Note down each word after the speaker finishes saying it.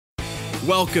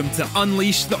Welcome to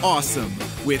Unleash the Awesome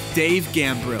with Dave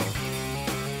Gambrill.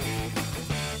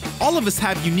 All of us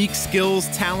have unique skills,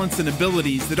 talents, and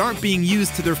abilities that aren't being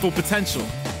used to their full potential.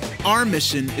 Our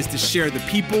mission is to share the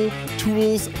people,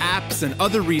 tools, apps, and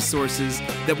other resources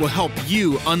that will help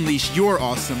you unleash your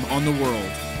awesome on the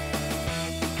world.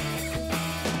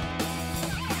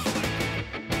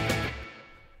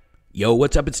 Yo,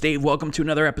 what's up? It's Dave. Welcome to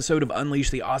another episode of Unleash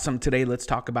the Awesome. Today, let's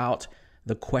talk about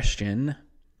the question,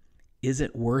 is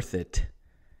it worth it?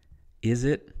 Is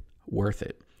it worth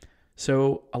it?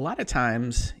 So a lot of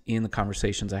times in the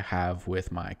conversations I have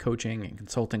with my coaching and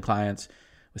consulting clients,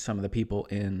 with some of the people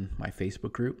in my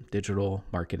Facebook group, Digital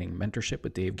Marketing Mentorship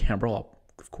with Dave Gambrill, I'll,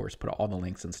 of course, put all the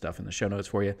links and stuff in the show notes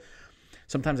for you.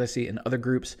 Sometimes I see it in other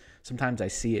groups. Sometimes I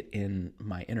see it in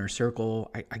my inner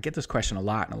circle. I get this question a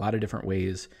lot in a lot of different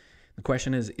ways. The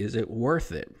question is it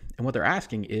worth it? And what they're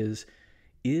asking is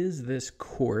this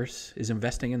course, is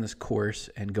investing in this course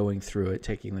and going through it,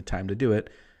 taking the time to do it,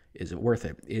 is it worth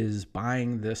it? Is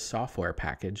buying this software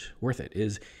package worth it?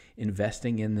 Is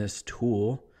investing in this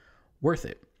tool worth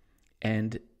it?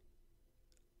 And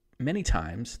many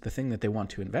times, the thing that they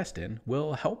want to invest in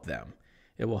will help them.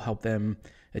 It will help them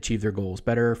achieve their goals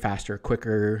better, faster,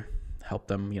 quicker, help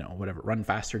them, whatever, run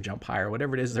faster, jump higher,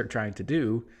 whatever it is they're trying to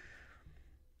do.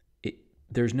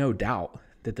 There's no doubt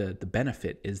that the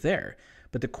benefit is there.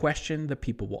 But the question that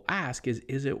people will ask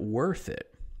is it worth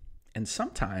it? And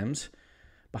sometimes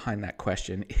behind that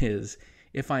question is,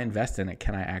 if I invest in it,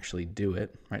 can I actually do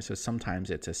it? Right? So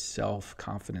sometimes it's a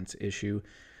self-confidence issue,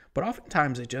 but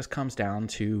oftentimes it just comes down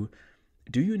to,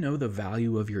 do you know the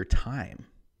value of your time?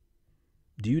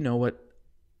 Do you know what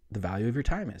the value of your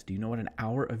time is? Do you know what an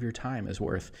hour of your time is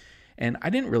worth? And I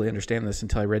didn't really understand this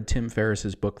until I read Tim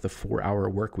Ferriss's book, The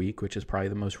 4-Hour Workweek, which is probably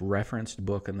the most referenced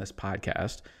book in this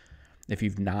podcast. If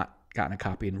you've not gotten a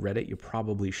copy and read it, you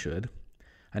probably should.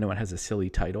 I know it has a silly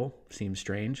title, seems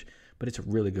strange, but it's a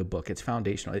really good book. It's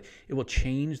foundational. It will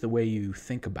change the way you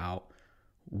think about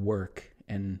work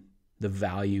and the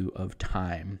value of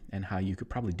time and how you could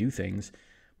probably do things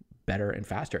better and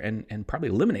faster and probably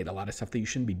eliminate a lot of stuff that you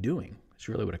shouldn't be doing. It's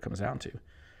really what it comes down to.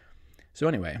 So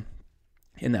anyway,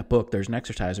 in that book, there's an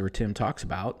exercise where Tim talks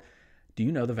about, do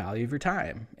you know the value of your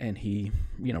time? And he,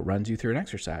 runs you through an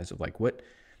exercise of like what,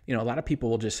 a lot of people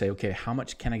will just say, okay, how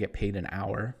much can I get paid an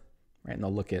hour? Right? And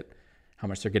they'll look at how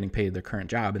much they're getting paid their current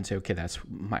job and say, okay, that's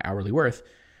my hourly worth.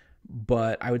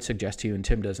 But I would suggest to you, and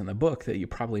Tim does in the book, that you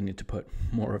probably need to put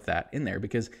more of that in there,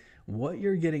 because what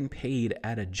you're getting paid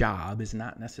at a job is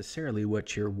not necessarily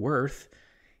what you're worth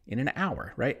in an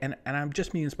hour, right? And I'm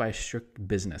just means by a strict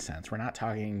business sense. We're not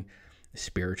talking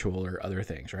spiritual or other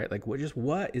things, right? Like what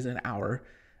is an hour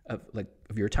of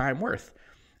your time worth?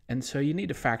 And so you need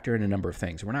to factor in a number of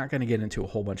things. We're not going to get into a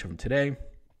whole bunch of them today.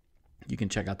 You can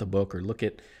check out the book or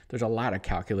there's a lot of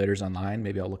calculators online.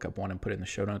 Maybe I'll look up one and put it in the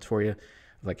show notes for you,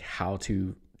 like how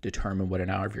to determine what an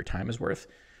hour of your time is worth.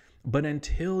 But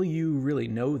until you really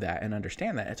know that and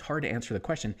understand that, it's hard to answer the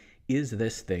question, is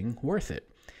this thing worth it?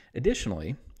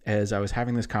 Additionally, as I was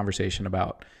having this conversation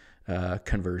about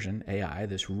Conversion.ai,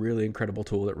 this really incredible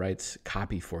tool that writes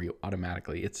copy for you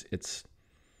automatically. It's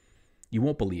you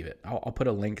won't believe it. I'll put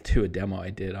a link to a demo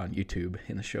I did on YouTube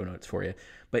in the show notes for you.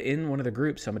 But in one of the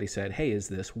groups, somebody said, hey, is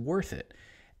this worth it?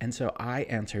 And so I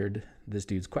answered this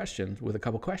dude's question with a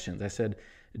couple questions. I said,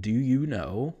 do you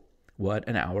know what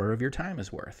an hour of your time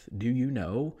is worth? Do you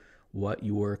know what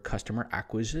your customer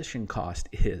acquisition cost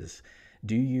is?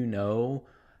 Do you know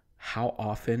how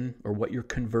often or what your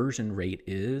conversion rate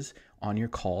is on your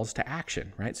calls to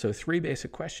action, right? So 3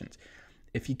 basic questions.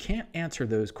 If you can't answer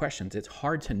those questions, it's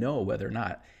hard to know whether or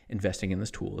not investing in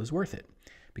this tool is worth it,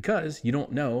 because you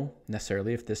don't know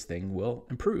necessarily if this thing will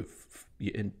improve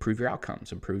your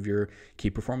outcomes, improve your key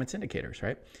performance indicators,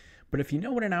 right? But if you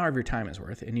know what an hour of your time is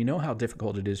worth, and you know how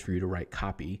difficult it is for you to write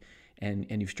copy, and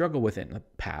you've struggled with it in the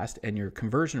past, and your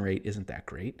conversion rate isn't that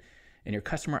great, and your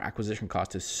customer acquisition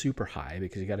cost is super high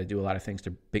because you got to do a lot of things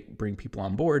to bring people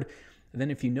on board, and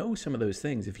then if you know some of those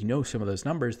things, if you know some of those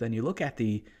numbers, then you look at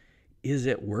the is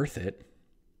it worth it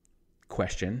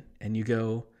question and you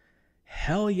go,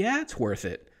 hell yeah, it's worth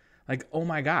it. Like, oh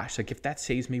my gosh, like if that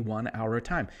saves me 1 hour of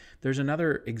time. There's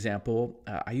another example.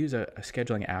 I use a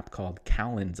scheduling app called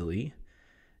Calendly.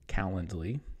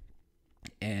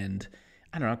 And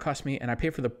I don't know, it cost me, and I pay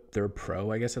for their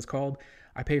Pro, I guess it's called.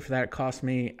 I pay for that. It cost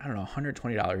me,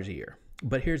 $120 a year.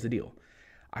 But here's the deal.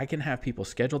 I can have people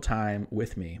schedule time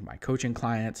with me, my coaching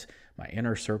clients, my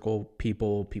inner circle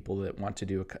people that want to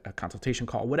do a consultation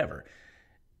call, whatever.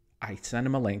 I send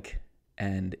them a link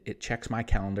and it checks my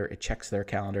calendar, it checks their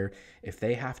calendar. If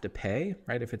they have to pay,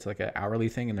 right, if it's like an hourly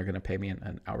thing and they're going to pay me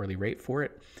an hourly rate for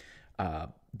it,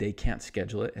 they can't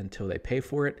schedule it until they pay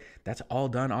for it. That's all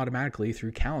done automatically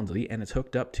through Calendly, and it's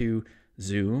hooked up to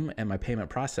Zoom and my payment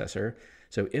processor.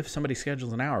 So if somebody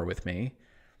schedules an hour with me,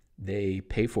 they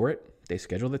pay for it, they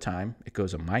schedule the time, it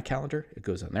goes on my calendar, it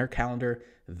goes on their calendar,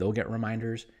 they'll get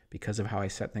reminders. Because of how I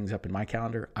set things up in my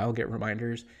calendar, I'll get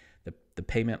reminders. The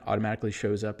payment automatically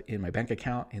shows up in my bank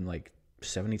account in like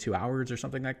 72 hours or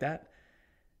something like that.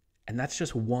 And that's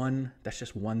just one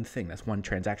thing. That's one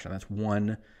transaction. That's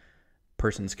one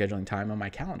person scheduling time on my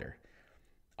calendar.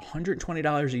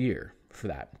 $120 a year for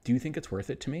that. Do you think it's worth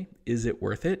it to me? Is it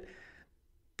worth it?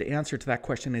 The answer to that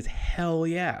question is hell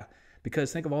yeah.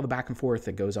 Because think of all the back and forth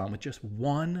that goes on with just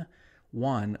one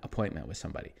appointment with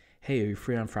somebody. Hey, are you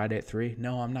free on Friday at 3?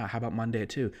 No, I'm not. How about Monday at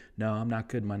 2? No, I'm not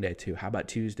good Monday at 2. How about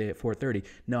Tuesday at 4:30?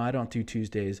 No, I don't do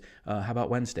Tuesdays. How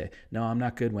about Wednesday? No, I'm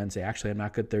not good Wednesday. Actually, I'm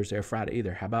not good Thursday or Friday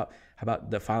either. How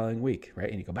about the following week, right?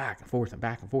 And you go back and forth and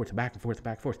back and forth and back and forth and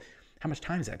back and forth. How much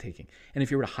time is that taking? And if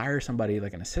you were to hire somebody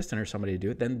like an assistant or somebody to do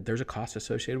it, then there's a cost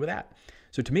associated with that.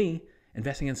 So to me,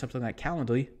 investing in something like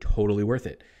Calendly, totally worth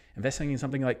it. Investing in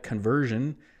something like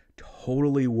Conversion,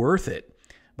 totally worth it.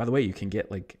 By the way, you can get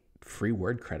like free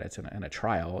word credits and a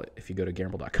trial if you go to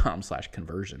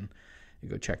Gambrill.com/conversion. You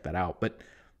go check that out. But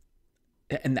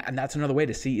and that's another way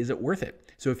to see, is it worth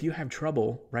it? So if you have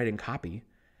trouble writing copy,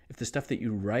 if the stuff that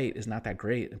you write is not that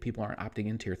great and people aren't opting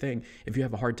into your thing, if you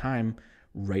have a hard time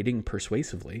writing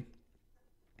persuasively,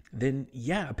 then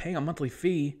yeah, paying a monthly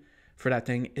fee for that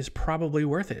thing is probably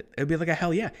worth it. It'd be like a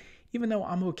hell yeah. Even though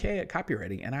I'm okay at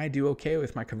copywriting and I do okay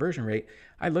with my conversion rate,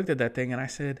 I looked at that thing and I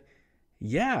said,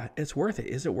 yeah, it's worth it.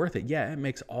 Is it worth it? Yeah, it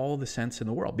makes all the sense in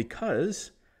the world, because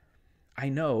I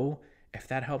know if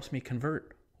that helps me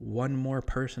convert one more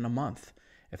person a month,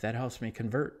 if that helps me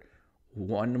convert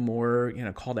one more,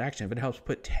 call to action, if it helps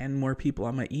put 10 more people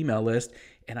on my email list,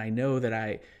 and I know that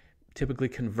I typically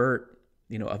convert,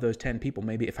 of those 10 people,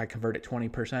 maybe if I convert at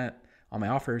 20% on my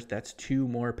offers, that's 2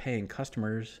 more paying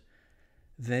customers,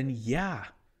 then yeah,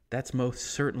 that's most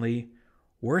certainly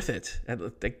worth it.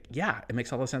 Yeah, it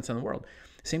makes all the sense in the world.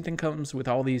 Same thing comes with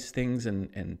all these things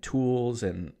and tools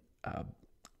and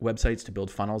websites to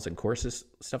build funnels and courses,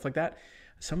 stuff like that.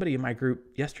 Somebody in my group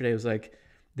yesterday was like,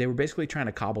 they were basically trying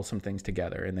to cobble some things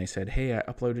together, and they said, hey, I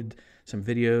uploaded some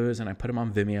videos and I put them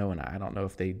on Vimeo, and I don't know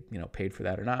if they paid for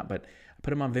that or not, but I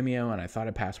put them on Vimeo and I thought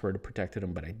I password protected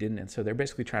them, but I didn't. And so they're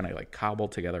basically trying to like cobble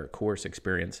together a course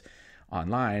experience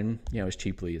online, as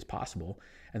cheaply as possible.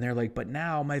 And they're like, but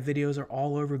now my videos are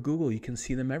all over Google. You can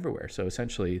see them everywhere. So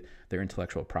essentially their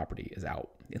intellectual property is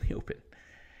out in the open.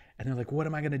 And they're like, what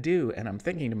am I going to do? And I'm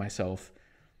thinking to myself,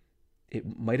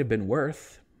 it might have been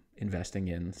worth investing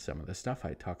in some of the stuff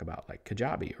I talk about, like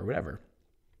Kajabi or whatever,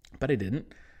 but I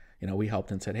didn't. We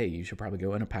helped and said, hey, you should probably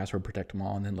go in and password protect them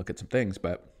all and then look at some things.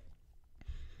 But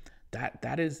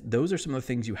those are some of the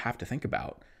things you have to think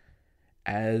about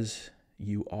as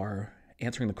you are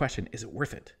answering the question, is it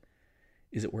worth it?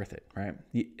 Is it worth it, right?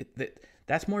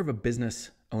 That's more of a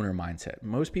business owner mindset.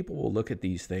 Most people will look at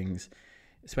these things,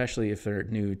 especially if they're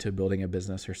new to building a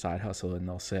business or side hustle, and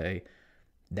they'll say,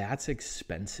 that's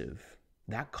expensive.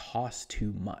 That costs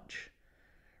too much,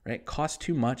 right? Costs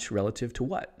too much relative to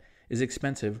what? Is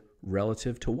expensive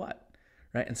relative to what,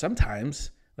 right? And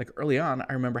sometimes, like early on,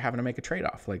 I remember having to make a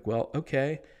trade-off. Like, well,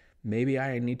 okay, maybe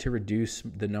I need to reduce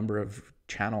the number of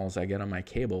channels I get on my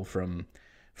cable from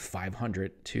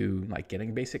 500 to like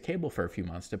getting basic cable for a few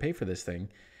months to pay for this thing,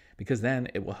 because then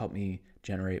it will help me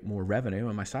generate more revenue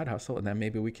in my side hustle. And then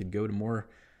maybe we could go to more,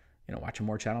 watching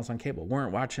more channels on cable. We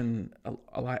weren't watching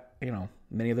a lot,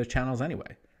 many of those channels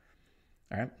anyway.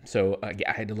 All right. So I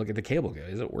had to look at the cable. Go,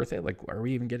 is it worth it? Like, are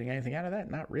we even getting anything out of that?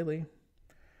 Not really.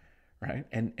 Right.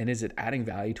 And is it adding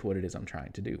value to what it is I'm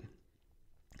trying to do?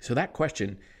 So that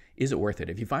question, is it worth it?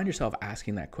 If you find yourself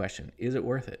asking that question, is it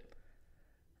worth it?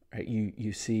 Right?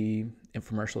 You see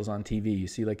infomercials on TV. You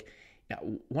see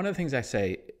one of the things I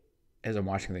say as I'm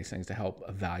watching these things to help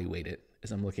evaluate it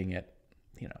is I'm looking at,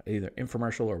 either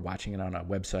infomercial or watching it on a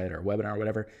website or a webinar or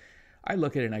whatever. I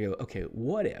look at it and I go, okay,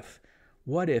 what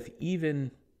if even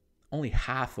only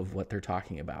half of what they're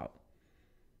talking about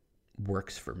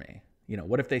works for me?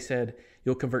 What if they said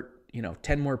you'll convert,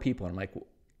 10 more people? And I'm like,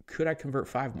 could I convert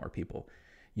 5 more people?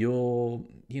 You'll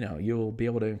be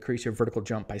able to increase your vertical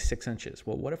jump by 6 inches.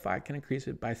 Well, what if I can increase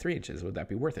it by 3 inches? Would that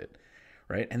be worth it?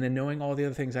 Right. And then knowing all the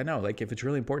other things I know, like if it's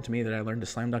really important to me that I learn to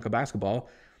slam dunk a basketball,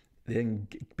 then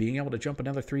being able to jump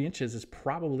another 3 inches is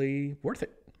probably worth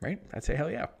it. Right. I'd say, hell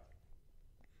yeah.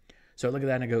 So I look at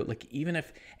that and I go, like, even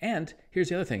if, and here's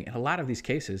the other thing, in a lot of these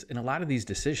cases, in a lot of these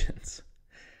decisions,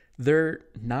 they're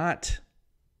not,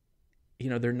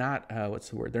 they're not,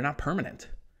 They're not permanent.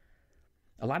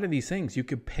 A lot of these things you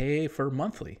could pay for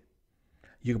monthly.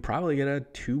 You could probably get a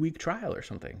 2-week trial or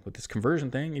something. With this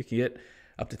conversion thing, you can get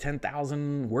up to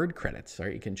 10,000 word credits,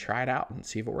 right? You can try it out and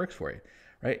see if it works for you,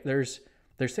 right? There's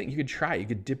things you could try. You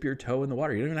could dip your toe in the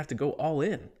water. You don't even have to go all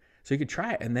in. So you could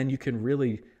try it, and then you can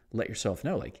really let yourself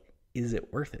know, like, is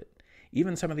it worth it?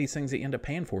 Even some of these things that you end up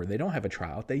paying for, they don't have a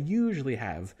trial. They usually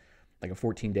have like a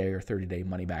 14-day or 30-day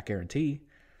money-back guarantee.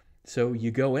 So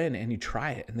you go in and you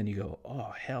try it, and then you go,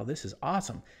 oh, hell, this is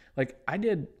awesome. Like, I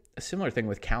did a similar thing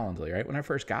with Calendly, right? When I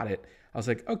first got it, I was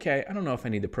like, okay, I don't know if I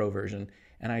need the pro version.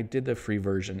 And I did the free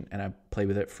version, and I played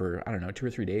with it for, 2 or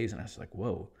 3 days. And I was like,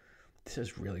 whoa, this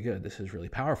is really good. This is really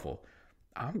powerful.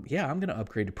 I'm going to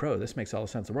upgrade to pro. This makes all the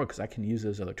sense in the world because I can use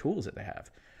those other tools that they have.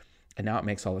 And now it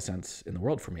makes all the sense in the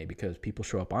world for me because people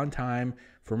show up on time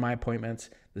for my appointments.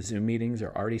 The Zoom meetings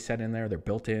are already set in there. They're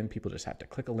built in. People just have to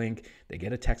click a link. They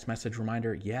get a text message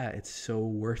reminder. Yeah, it's so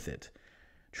worth it.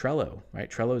 Trello, right?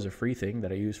 Trello is a free thing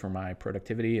that I use for my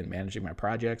productivity and managing my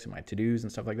projects and my to-dos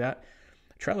and stuff like that.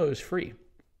 Trello is free,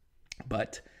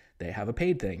 but they have a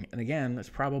paid thing. And again, it's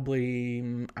probably,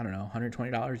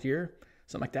 $120 a year,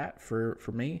 something like that for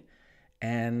me.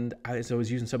 And I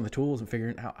was using some of the tools and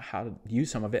figuring out how to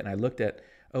use some of it. And I looked at,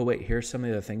 oh, wait, here's some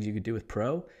of the things you could do with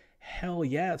Pro. Hell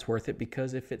yeah, it's worth it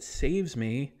because if it saves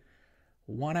me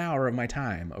 1 hour of my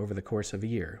time over the course of a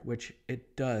year, which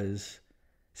it does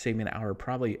save me an hour,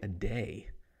 probably a day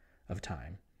of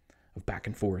time of back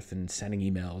and forth and sending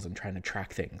emails and trying to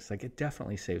track things. Like, it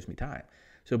definitely saves me time.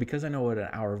 So because I know what an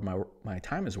hour of my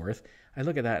time is worth, I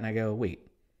look at that and I go, wait,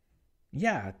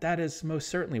 yeah, that is most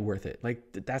certainly worth it. Like,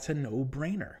 that's a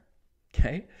no-brainer,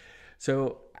 okay?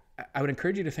 So I would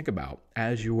encourage you to think about,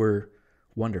 as you were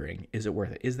wondering, is it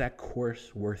worth it? Is that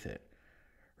course worth it,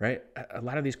 right? A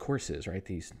lot of these courses, right,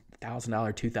 these $1,000,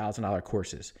 $2,000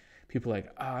 courses, people are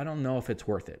like, oh, I don't know if it's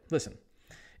worth it. Listen,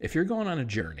 if you're going on a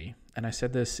journey, and I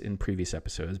said this in previous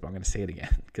episodes, but I'm going to say it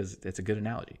again because it's a good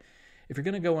analogy. If you're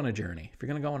going to go on a journey, if you're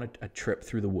going to go on a trip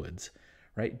through the woods,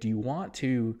 right, do you want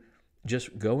to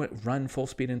just go and run full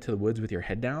speed into the woods with your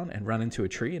head down and run into a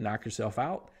tree and knock yourself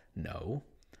out? No,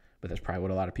 but that's probably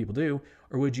what a lot of people do.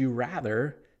 Or would you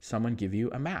rather someone give you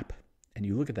a map and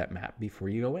you look at that map before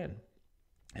you go in?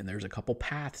 And there's a couple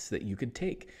paths that you could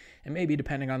take. And maybe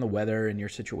depending on the weather and your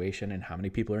situation and how many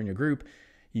people are in your group,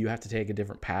 you have to take a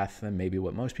different path than maybe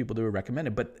what most people do or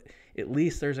recommended. But at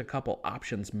least there's a couple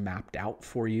options mapped out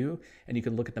for you, and you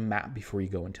can look at the map before you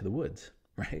go into the woods,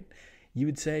 right? You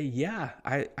would say, yeah,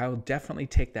 I will definitely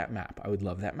take that map. I would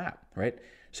love that map, right?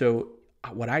 So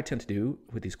what I tend to do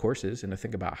with these courses and to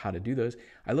think about how to do those,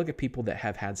 I look at people that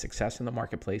have had success in the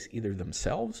marketplace, either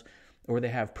themselves or they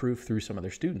have proof through some of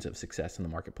their students of success in the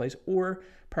marketplace, or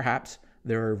perhaps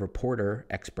they're a reporter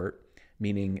expert,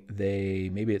 meaning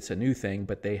maybe it's a new thing,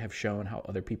 but they have shown how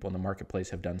other people in the marketplace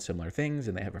have done similar things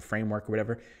and they have a framework or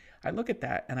whatever. I look at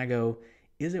that and I go,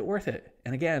 is it worth it?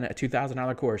 And again, a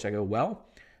 $2,000 course, I go, well,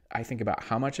 I think about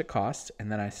how much it costs,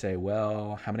 and then I say,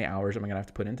 well, how many hours am I going to have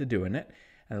to put into doing it?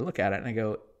 And I look at it and I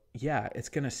go, yeah, it's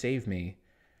going to save me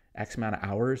X amount of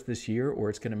hours this year, or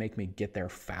it's going to make me get there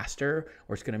faster,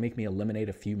 or it's going to make me eliminate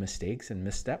a few mistakes and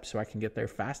missteps so I can get there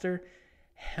faster.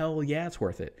 Hell yeah, it's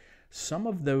worth it. Some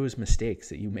of those mistakes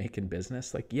that you make in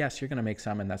business, like, yes, you're going to make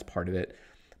some and that's part of it,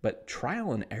 but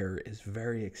trial and error is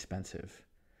very expensive,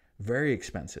 very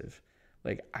expensive.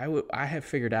 Like, I have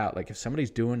figured out, like, if somebody's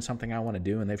doing something I want to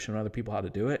do and they've shown other people how to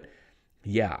do it,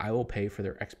 yeah, I will pay for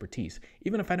their expertise.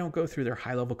 Even if I don't go through their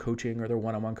high-level coaching or their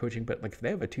one-on-one coaching, but like if they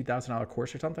have a $2,000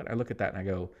 course or something, I look at that and I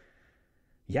go,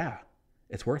 yeah,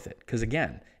 it's worth it. Because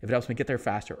again, if it helps me get there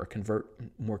faster or convert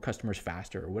more customers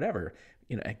faster or whatever,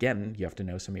 again, you have to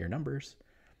know some of your numbers,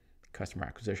 customer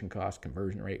acquisition cost,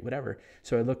 conversion rate, whatever.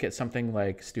 So I look at something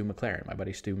like Stu McLaren. My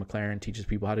buddy Stu McLaren teaches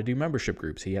people how to do membership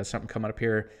groups. He has something coming up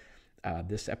here.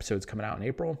 This episode's coming out in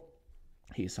April.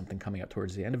 He has something coming up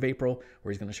towards the end of April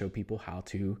where he's going to show people how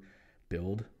to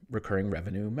build recurring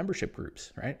revenue membership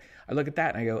groups, right? I look at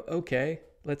that and I go, okay,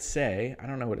 let's say, I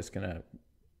don't know what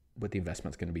the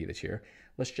investment's going to be this year.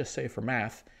 Let's just say for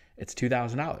math, it's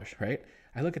 $2,000, right?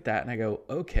 I look at that and I go,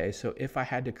 okay, so if I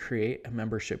had to create a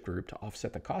membership group to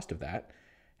offset the cost of that,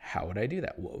 how would I do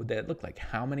that? What would that look like?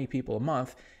 How many people a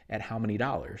month at how many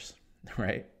dollars,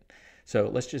 right? So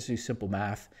let's just do simple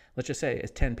math. Let's just say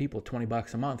it's 10 people,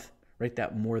 $20 a month, right?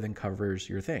 That more than covers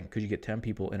your thing because you get 10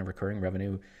 people in a recurring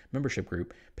revenue membership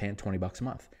group paying $20 a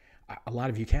month. A lot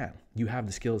of you can. You have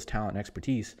the skills, talent, and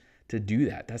expertise to do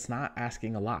that. That's not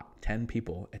asking a lot. 10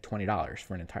 people at $20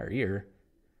 for an entire year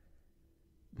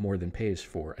more than pays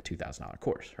for a $2,000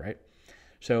 course, right?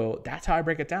 So that's how I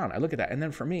break it down. I look at that. And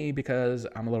then for me, because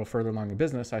I'm a little further along in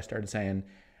business, I started saying,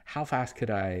 how fast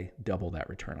could I double that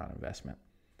return on investment,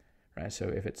 right? So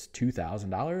if it's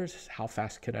 $2,000, how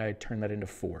fast could I turn that into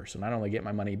 $4,000? So not only get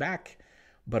my money back,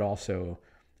 but also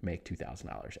make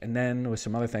 $2,000. And then with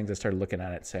some other things, I started looking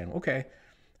at it saying, okay,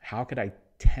 how could I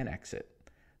 10x it?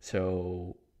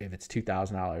 So if it's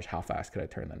 $2,000, how fast could I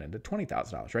turn that into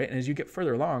 $20,000, right? And as you get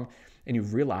further along and you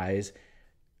realize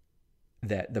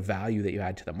that the value that you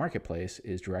add to the marketplace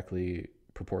is directly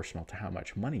proportional to how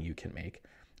much money you can make,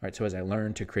 right? So as I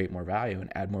learn to create more value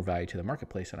and add more value to the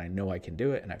marketplace, and I know I can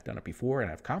do it, and I've done it before, and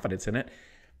I have confidence in it,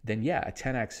 then yeah, a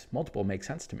 10x multiple makes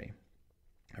sense to me.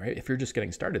 All right. If you're just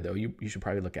getting started though, you should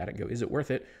probably look at it and go, is it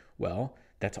worth it? Well,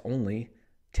 that's only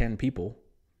 10 people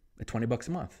at $20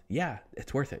 a month. Yeah,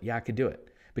 it's worth it. Yeah, I could do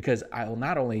it, because I'll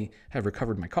not only have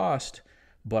recovered my cost,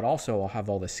 but also I'll have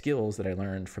all the skills that I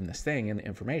learned from this thing and the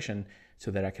information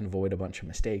so that I can avoid a bunch of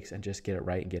mistakes and just get it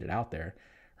right and get it out there,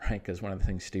 right? Because one of the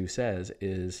things Stu says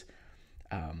is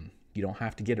you don't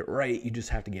have to get it right. You just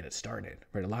have to get it started,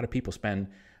 right? A lot of people spend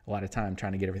a lot of time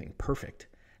trying to get everything perfect,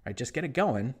 right? Just get it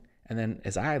going. And then,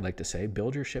 as I like to say,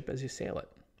 build your ship as you sail it,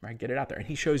 right? Get it out there. And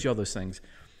he shows you all those things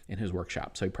in his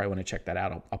workshop. So you probably want to check that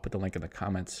out. I'll put the link in the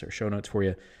comments or show notes for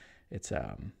you. It's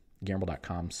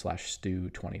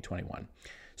Gambrill.com/Stu2021.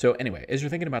 So anyway, as you're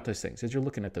thinking about those things, as you're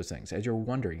looking at those things, as you're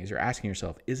wondering, as you're asking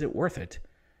yourself, is it worth it?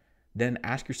 Then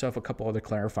ask yourself a couple other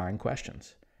clarifying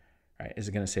questions, right? Is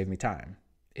it going to save me time?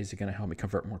 Is it going to help me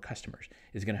convert more customers?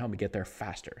 Is it going to help me get there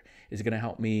faster? Is it going to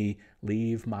help me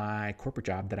leave my corporate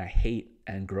job that I hate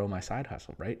and grow my side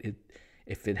hustle, right?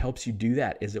 If it helps you do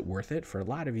that, is it worth it? For a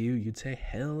lot of you, you'd say,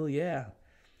 hell yeah.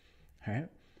 All right.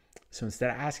 So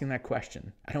instead of asking that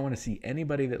question, I don't want to see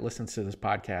anybody that listens to this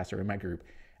podcast or in my group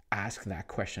ask that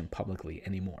question publicly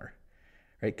anymore,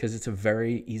 right? Because it's a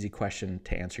very easy question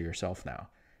to answer yourself now.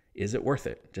 Is it worth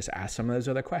it? Just ask some of those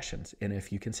other questions. And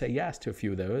if you can say yes to a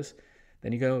few of those,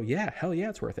 then you go, yeah, hell yeah,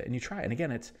 it's worth it. And you try it. And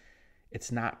again,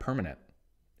 it's not permanent.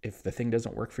 If the thing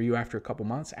doesn't work for you after a couple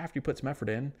months, after you put some effort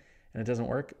in and it doesn't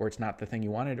work, or it's not the thing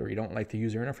you wanted, or you don't like the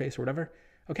user interface or whatever,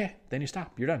 okay, then you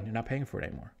stop. You're done. You're not paying for it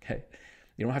anymore, okay?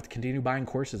 You don't have to continue buying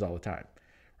courses all the time,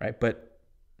 right? But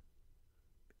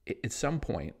at some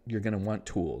point, you're going to want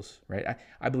tools, right?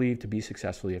 I believe to be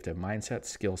successful, you have to have mindset,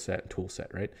 skill set, and tool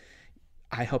set, right?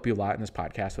 I help you a lot in this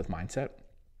podcast with mindset.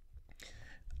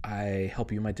 I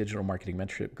help you in my digital marketing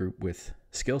mentorship group with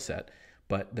skill set,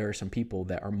 but there are some people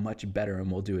that are much better,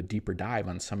 and we'll do a deeper dive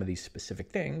on some of these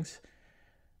specific things,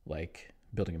 like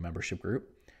building a membership group,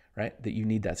 right? That you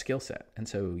need that skill set. And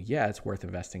so, yeah, it's worth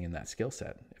investing in that skill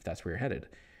set if that's where you're headed.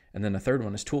 And then the third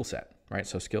one is tool set, right?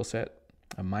 So skill set,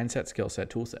 a mindset, skill set,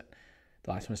 tool set.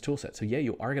 The last one is tool set. So yeah,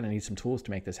 you are going to need some tools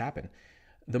to make this happen.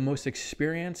 The most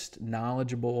experienced,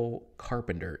 knowledgeable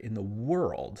carpenter in the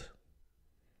world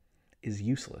is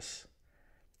useless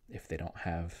if they don't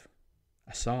have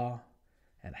a saw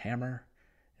and a hammer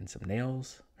and some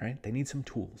nails, right? They need some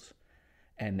tools.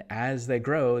 And as they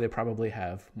grow, they probably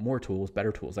have more tools,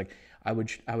 better tools. Like I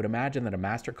would imagine that a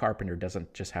master carpenter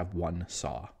doesn't just have one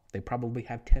saw. They probably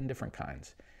have 10 different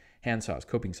kinds. Hand saws,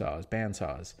 coping saws, band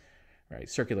saws, right?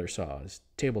 Circular saws,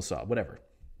 table saw, whatever,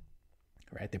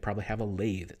 right? They probably have a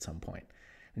lathe at some point.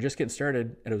 And just getting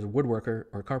started as a woodworker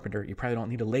or a carpenter, you probably don't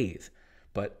need a lathe,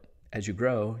 but as you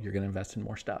grow, you're going to invest in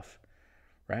more stuff,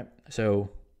 right? So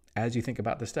as you think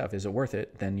about this stuff, is it worth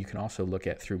it? Then you can also look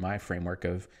at through my framework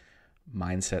of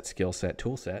mindset, skill set,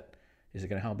 tool set. Is it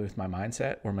going to help me with my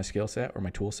mindset or my skill set or my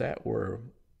tool set or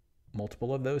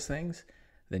multiple of those things?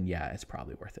 Then yeah, it's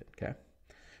probably worth it, okay?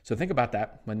 So think about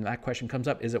that. When that question comes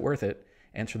up, is it worth it?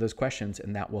 Answer those questions,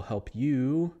 and that will help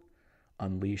you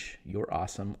unleash your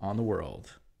awesome on the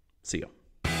world. See you.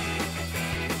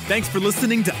 Thanks for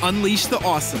listening to Unleash the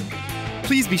Awesome.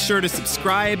 Please be sure to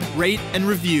subscribe, rate, and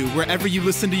review wherever you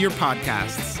listen to your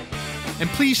podcasts. And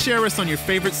please share us on your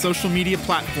favorite social media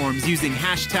platforms using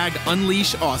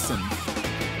 #UnleashAwesome.